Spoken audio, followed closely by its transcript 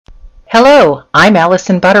Hello, I'm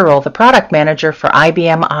Allison Butterell, the Product Manager for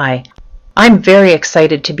IBM I. I'm very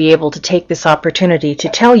excited to be able to take this opportunity to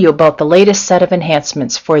tell you about the latest set of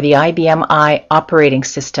enhancements for the IBM I operating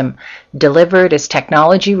system, delivered as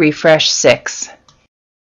Technology Refresh 6.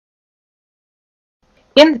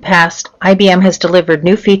 In the past, IBM has delivered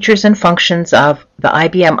new features and functions of the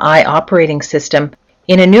IBM I operating system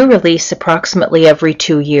in a new release approximately every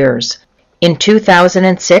 2 years. In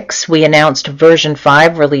 2006, we announced version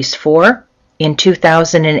 5, release 4. In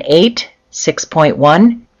 2008,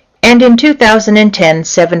 6.1. And in 2010,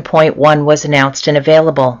 7.1 was announced and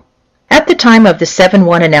available. At the time of the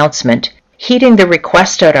 7.1 announcement, heeding the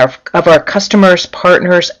request of our customers,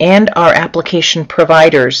 partners, and our application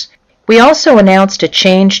providers, we also announced a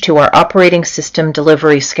change to our operating system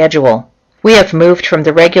delivery schedule. We have moved from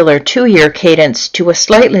the regular 2-year cadence to a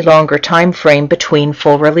slightly longer time frame between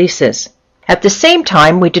full releases. At the same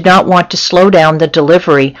time, we did not want to slow down the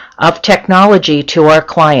delivery of technology to our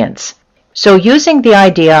clients. So using the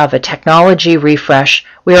idea of a technology refresh,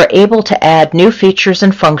 we are able to add new features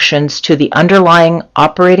and functions to the underlying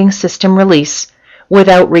operating system release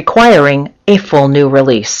without requiring a full new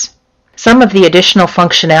release. Some of the additional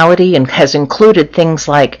functionality has included things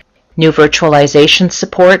like new virtualization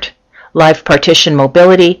support, live partition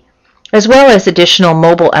mobility, as well as additional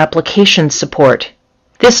mobile application support.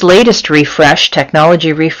 This latest refresh,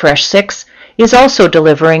 Technology Refresh 6, is also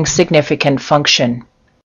delivering significant function.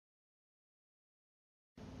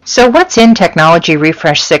 So what's in Technology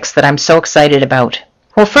Refresh 6 that I'm so excited about?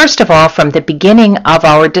 Well, first of all, from the beginning of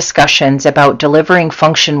our discussions about delivering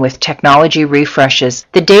function with technology refreshes,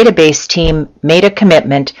 the database team made a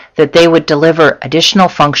commitment that they would deliver additional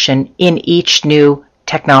function in each new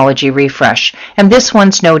technology refresh, and this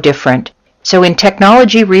one's no different. So in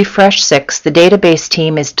Technology Refresh 6, the database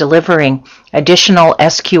team is delivering additional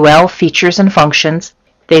SQL features and functions.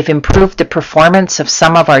 They've improved the performance of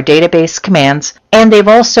some of our database commands, and they've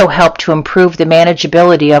also helped to improve the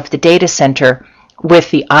manageability of the data center with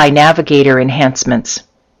the iNavigator enhancements.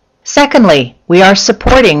 Secondly, we are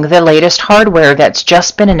supporting the latest hardware that's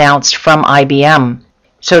just been announced from IBM.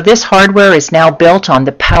 So this hardware is now built on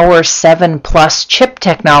the Power 7 Plus chip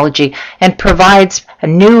technology and provides a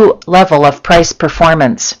new level of price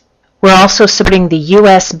performance. We're also supporting the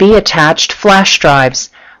USB attached flash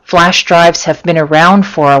drives. Flash drives have been around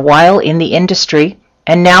for a while in the industry,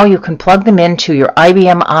 and now you can plug them into your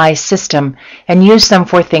IBM I system and use them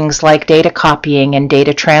for things like data copying and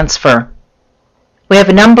data transfer. We have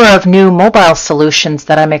a number of new mobile solutions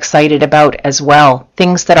that I'm excited about as well,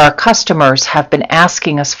 things that our customers have been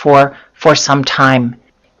asking us for some time.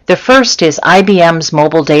 The first is IBM's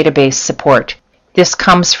mobile database support. This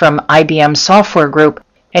comes from IBM Software Group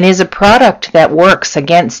and is a product that works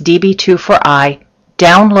against DB2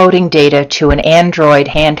 downloading data to an Android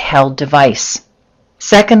handheld device.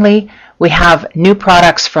 Secondly, we have new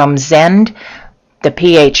products from Zend, the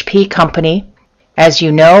PHP company. As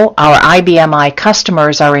you know, our IBM I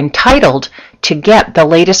customers are entitled to get the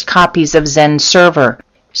latest copies of Zend Server.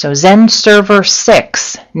 So Zend Server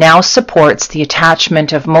 6 now supports the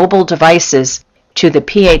attachment of mobile devices to the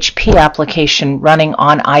PHP application running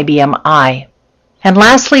on IBM I. And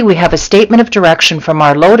lastly, we have a statement of direction from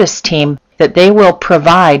our Lotus team that they will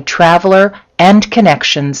provide Traveler and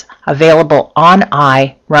connections available on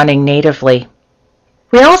I running natively.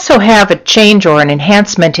 We also have a change or an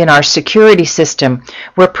enhancement in our security system.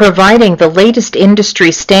 We're providing the latest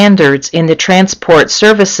industry standards in the transport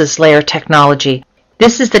services layer technology.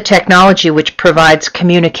 This is the technology which provides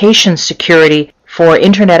communication security for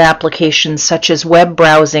Internet applications such as web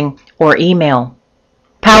browsing or email.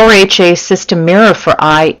 PowerHA System Mirror for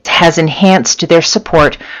I has enhanced their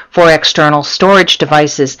support for external storage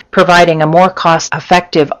devices, providing a more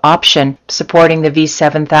cost-effective option supporting the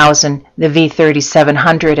V7000, the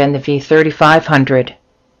V3700, and the V3500.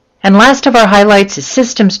 And last of our highlights is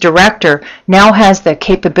Systems Director now has the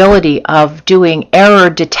capability of doing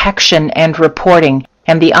error detection and reporting,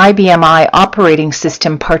 and the IBM I operating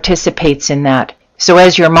system participates in that. So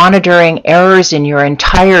as you're monitoring errors in your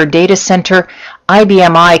entire data center,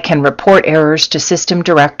 IBM I can report errors to System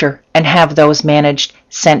Director and have those managed,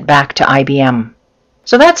 sent back to IBM.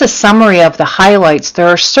 So that's a summary of the highlights. There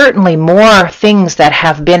are certainly more things that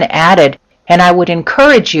have been added, and I would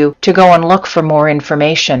encourage you to go and look for more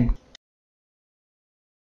information.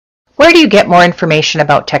 Where do you get more information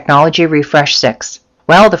about Technology Refresh 6?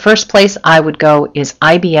 Well, the first place I would go is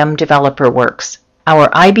IBM Developer Works. Our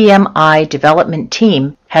IBM I development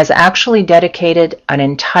team has actually dedicated an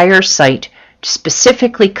entire site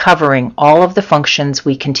specifically covering all of the functions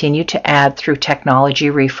we continue to add through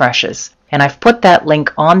technology refreshes. and I've put that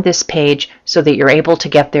link on this page so that you're able to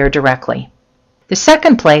get there directly. The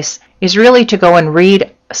second place is really to go and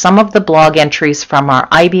read some of the blog entries from our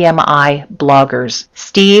IBM I bloggers.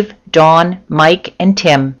 Steve, Dawn, Mike, and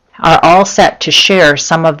Tim are all set to share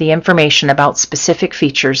some of the information about specific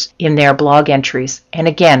features in their blog entries. And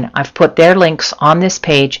again, I've put their links on this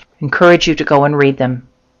page. Encourage you to go and read them.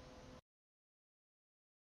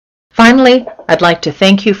 Finally, I'd like to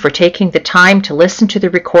thank you for taking the time to listen to the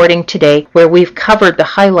recording today where we've covered the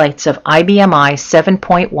highlights of IBM I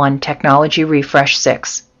 7.1 Technology Refresh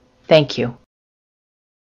 6. Thank you.